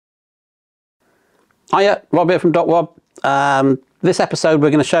Hiya, Rob here from DocWob. This episode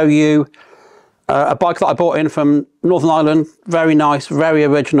we're going to show you a bike that I bought in from Northern Ireland. Very nice, very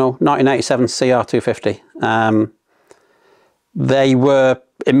original, 1987 CR250. They were,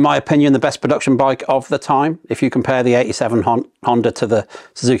 in my opinion, the best production bike of the time. If you compare the 87 Honda to the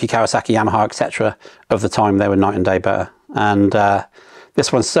Suzuki, Kawasaki, Yamaha, etc. of the time, they were night and day better. And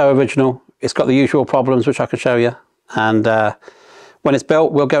this one's so original. It's got the usual problems, which I can show you. And when it's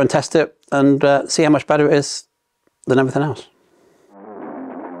built, we'll go and test it and see how much better it is than everything else.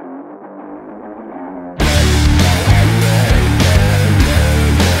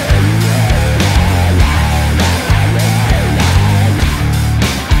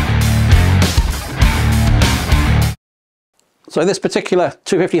 So this particular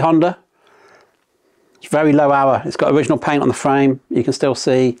 250 Honda, it's very low hour. It's got original paint on the frame. You can still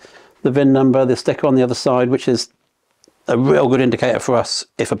see the VIN number, the sticker on the other side, which is a real good indicator for us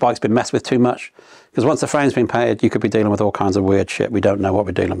if a bike's been messed with too much. Because once the frame's been painted, you could be dealing with all kinds of weird shit. We don't know what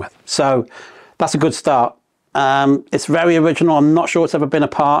we're dealing with. So that's a good start. It's very original. I'm not sure it's ever been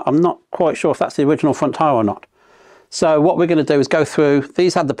apart. I'm not quite sure if that's the original front tyre or not. So what we're going to do is go through.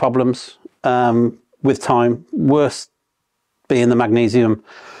 These had the problems with time. Worst being the magnesium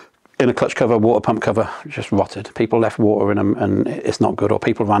in a clutch cover, water pump cover, just rotted. People left water in them and it's not good, or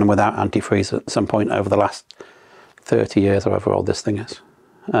people ran them without antifreeze at some point over the last 30 years, however old this thing is.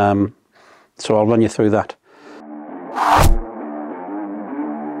 So I'll run you through that.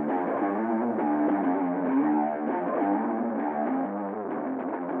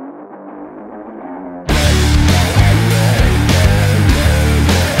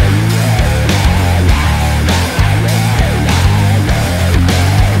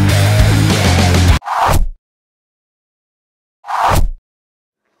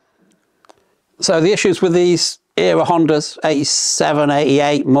 So the issues with these era Hondas, 87,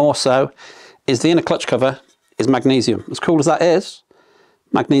 88 more so, is the inner clutch cover is magnesium. As cool as that is,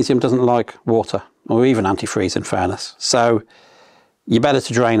 magnesium doesn't like water or even antifreeze, in fairness. So you're better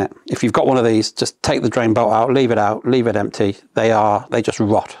to drain it. If you've got one of these, just take the drain bolt out, leave it empty. They just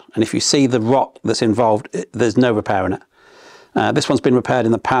rot. And if you see the rot that's involved, there's no repairing it. This one's been repaired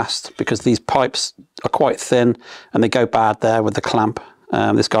in the past because these pipes are quite thin and they go bad there with the clamp.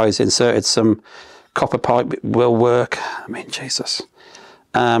 This guy's inserted some copper pipe. It will work. I mean, Jesus.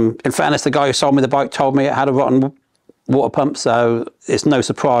 In fairness, the guy who sold me the bike told me it had a rotten water pump, so it's no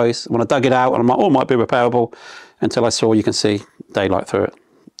surprise. When I dug it out, and I'm like, oh, it might be repairable, until I saw, you can see daylight through it.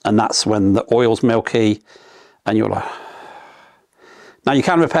 And that's when the oil's milky, and you're like... Now, you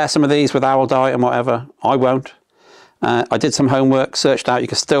can repair some of these with owl dye and whatever. I won't. I did some homework, searched out. You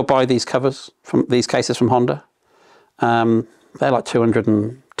can still buy these covers, from these cases from Honda. They're like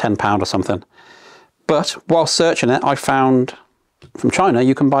 £210 or something. But while searching it, I found from China,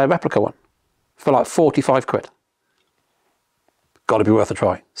 you can buy a replica one for like 45 quid. Got to be worth a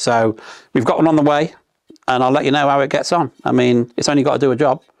try. So we've got one on the way and I'll let you know how it gets on. I mean, it's only got to do a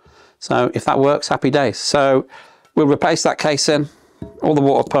job. So if that works, happy days. So we'll replace that casing. All the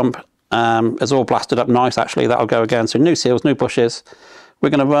water pump is all blasted up nice, actually. That'll go again. So new seals, new bushes. We're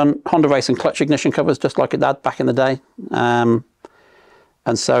going to run Honda Racing clutch ignition covers just like it had back in the day.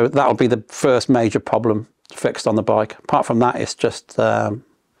 And so that'll be the first major problem fixed on the bike. Apart from that, it's just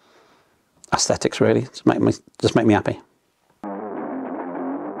aesthetics, really. Just make me happy.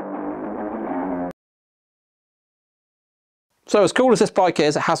 So as cool as this bike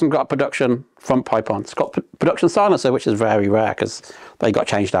is, it hasn't got a production front pipe on. It's got production silencer, which is very rare because they got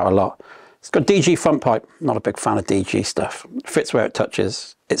changed out a lot. It's got DG front pipe. Not a big fan of DG stuff. It fits where it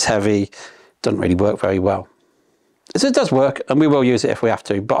touches. It's heavy. Doesn't really work very well. So it does work, and we will use it if we have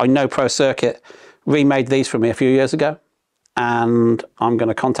to. But I know Pro Circuit remade these for me a few years ago, and I'm going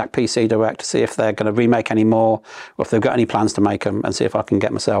to contact PC Direct to see if they're going to remake any more, or if they've got any plans to make them, and see if I can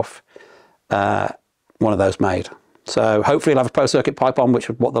get myself one of those made. So hopefully I'll have a Pro Circuit pipe on, which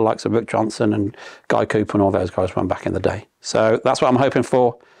is what the likes of Rick Johnson and Guy Cooper and all those guys run back in the day. So that's what I'm hoping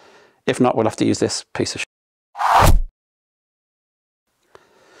for. If not, we'll have to use this piece of shit.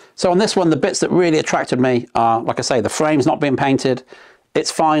 So on this one, the bits that really attracted me are, like I say, the frame's not being painted. It's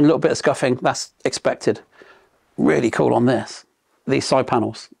fine, a little bit of scuffing, that's expected. Really cool on this. These side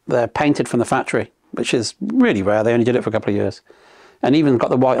panels, they're painted from the factory, which is really rare. They only did it for a couple of years. And even got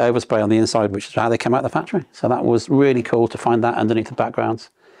the white overspray on the inside, which is how they came out of the factory. So that was really cool to find that underneath the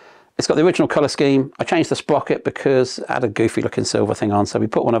backgrounds. It's got the original colour scheme. I changed the sprocket because it had a goofy looking silver thing on, so we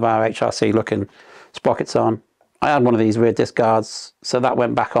put one of our HRC looking sprockets on. I had one of these rear disc guards, so that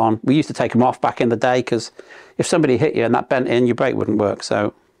went back on. We used to take them off back in the day because if somebody hit you and that bent in, your brake wouldn't work.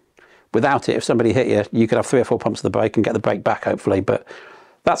 So without it, if somebody hit you, you could have 3 or 4 pumps of the brake and get the brake back, hopefully. But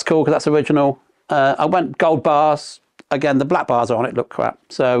that's cool because that's original. I went gold bars. Again, the black bars on it look crap.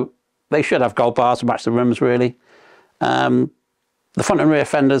 So they should have gold bars to match the rims, really. The front and rear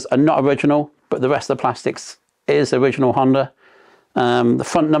fenders are not original, but the rest of the plastics is original Honda. The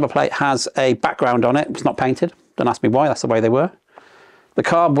front number plate has a background on it. It's not painted. Don't ask me why, that's the way they were. The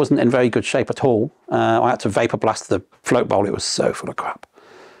carb wasn't in very good shape at all. I had to vapor blast the float bowl. It was so full of crap.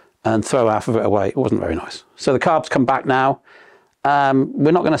 And throw half of it away. It wasn't very nice. So the carb's come back now.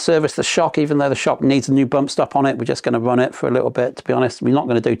 We're not going to service the shock, even though the shock needs a new bump stop on it. We're just going to run it for a little bit, to be honest. We're not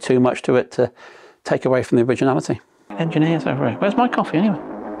going to do too much to it to take away from the originality. Engineers over here. Where's my coffee anyway?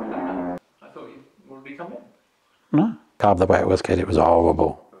 I thought you wanted me to come in. No. Carb the way it was, kid, it was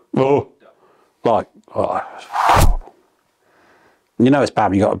horrible. Oh, like, oh, it was horrible. You know it's bad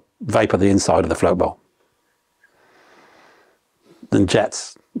when you got to vapor the inside of the float bowl. Then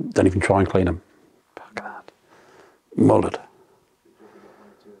jets, don't even try and clean them. Fuck that. Mullered.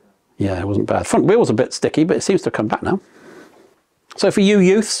 Yeah, it wasn't bad. Front wheel was a bit sticky, but it seems to have come back now. So for you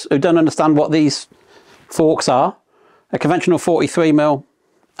youths who don't understand what these forks are, a conventional 43mm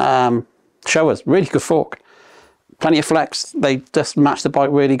Showers, really good fork. Plenty of flex, they just match the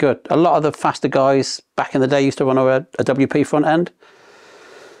bike really good. A lot of the faster guys back in the day used to run a WP front end.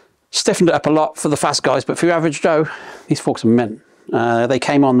 Stiffened it up a lot for the fast guys, but for your average Joe, these forks are mint. They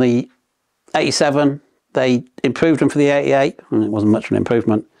came on the 87, they improved them for the 88, and it wasn't much of an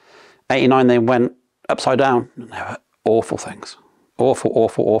improvement. 89 they went upside down, and they were awful things. Awful,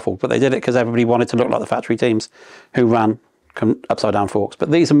 awful, awful. But they did it because everybody wanted to look like the factory teams who ran upside down forks.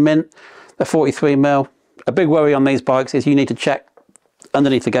 But these are mint, they're 43mm. A big worry on these bikes is you need to check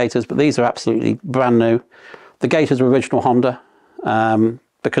underneath the gators, but these are absolutely brand new. The gators are original Honda,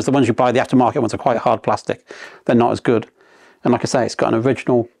 because the ones you buy, the aftermarket ones, are quite hard plastic. They're not as good. And like I say, it's got an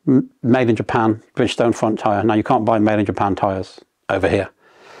original made in Japan Bridgestone front tyre. Now you can't buy made in Japan tyres over here.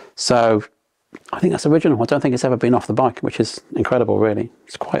 So I think that's original. I don't think it's ever been off the bike, which is incredible really.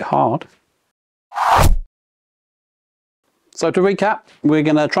 It's quite hard. So to recap, we're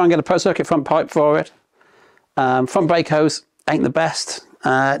going to try and get a pro circuit front pipe for it. Front brake hose ain't the best.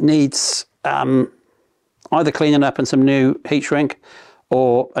 Needs either cleaning up and some new heat shrink,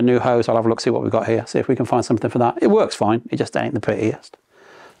 or a new hose. I'll have a look, see what we've got here, see if we can find something for that. It works fine, it just ain't the prettiest.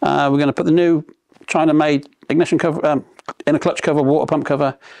 We're going to put the new China-made ignition cover, inner clutch cover, water pump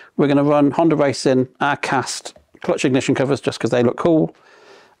cover. We're going to run Honda Racing our cast clutch ignition covers just because they look cool.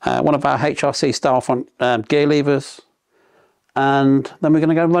 One of our HRC style front gear levers. And then we're going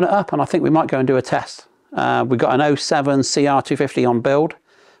to go and run it up, and I think we might go and do a test. We've got an 07 CR250 on build,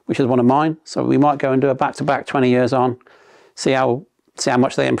 which is one of mine. So we might go and do a back-to-back 20 years on, see how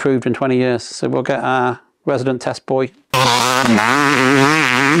much they improved in 20 years. So we'll get our resident test boy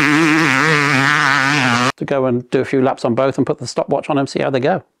to go and do a few laps on both and put the stopwatch on them, see how they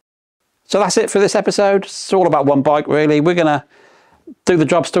go. So that's it for this episode. It's all about one bike really. We're gonna do the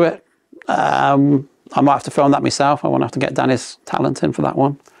jobs to it. I might have to film that myself. I won't have to get Danny's talent in for that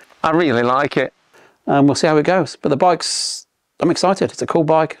one. I really like it. We'll see how it goes. But the bike's, I'm excited. It's a cool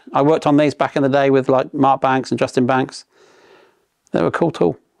bike. I worked on these back in the day with like Mark Banks and Justin Banks. They're a cool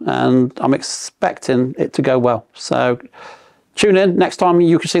tool, and I'm expecting it to go well. So tune in next time,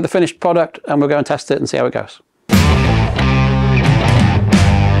 you can see the finished product, and we'll go and test it and see how it goes.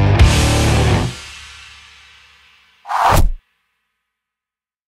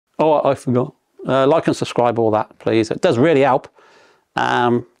 Oh, I forgot. Like and subscribe, all that, please. It does really help.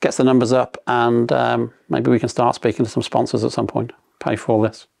 Gets the numbers up, and maybe we can start speaking to some sponsors at some point. Pay for all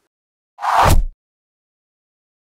this.